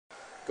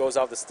goes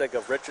off the stick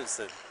of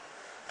Richardson.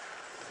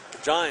 The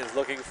Giants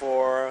looking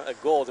for a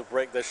goal to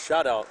break the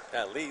shutout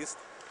at least.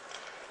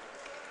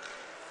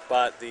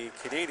 But the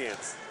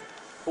Canadians,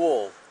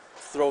 Poole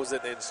throws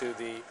it into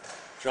the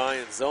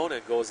Giant zone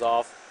and goes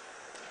off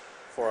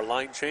for a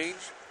line change.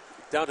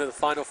 Down to the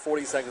final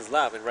 40 seconds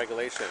left in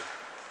regulation.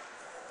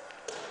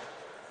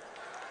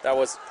 That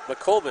was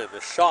McColeman,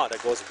 the shot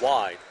that goes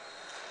wide.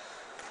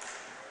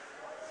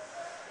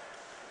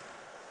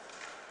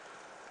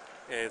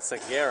 And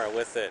Segura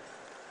with it.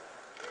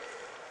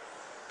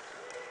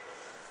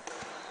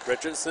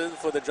 Richardson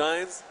for the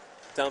Giants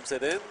dumps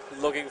it in,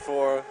 looking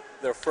for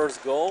their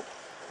first goal.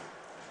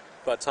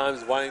 But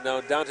time's winding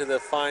down to the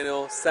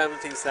final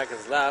 17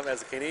 seconds left as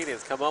the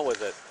Canadians come out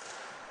with it.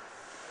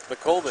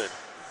 McColeman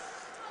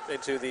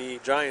into the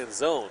Giant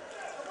zone.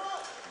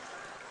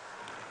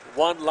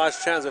 One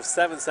last chance with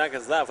 7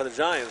 seconds left for the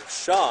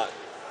Giants. Shot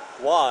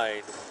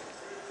wide.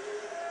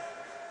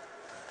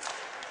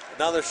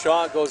 Another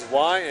shot goes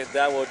wide, and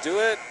that will do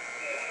it.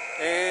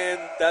 And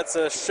that's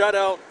a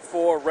shutout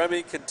for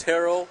Remy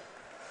Quintoro.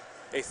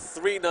 A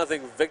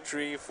 3-0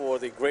 victory for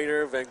the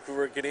Greater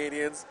Vancouver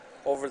Canadians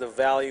over the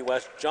Valley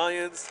West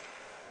Giants.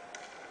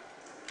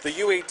 The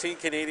U18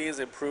 Canadians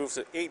improved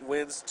to 8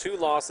 wins, 2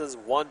 losses,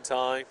 1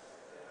 tie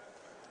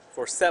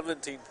for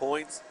 17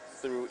 points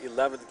through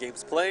 11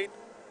 games played.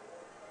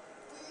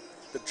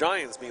 The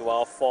Giants,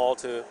 meanwhile, fall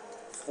to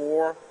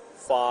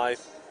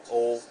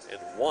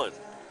 4-5-0-1.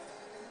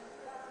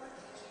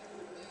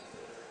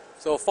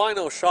 So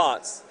final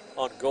shots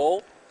on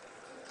goal,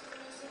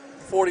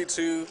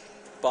 42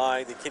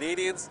 by the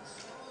Canadians,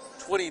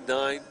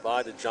 29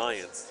 by the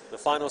Giants. The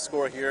final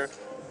score here,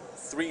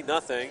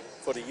 3-0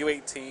 for the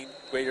U18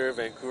 Greater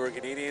Vancouver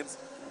Canadians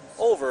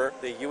over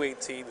the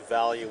U18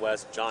 Valley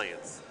West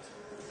Giants.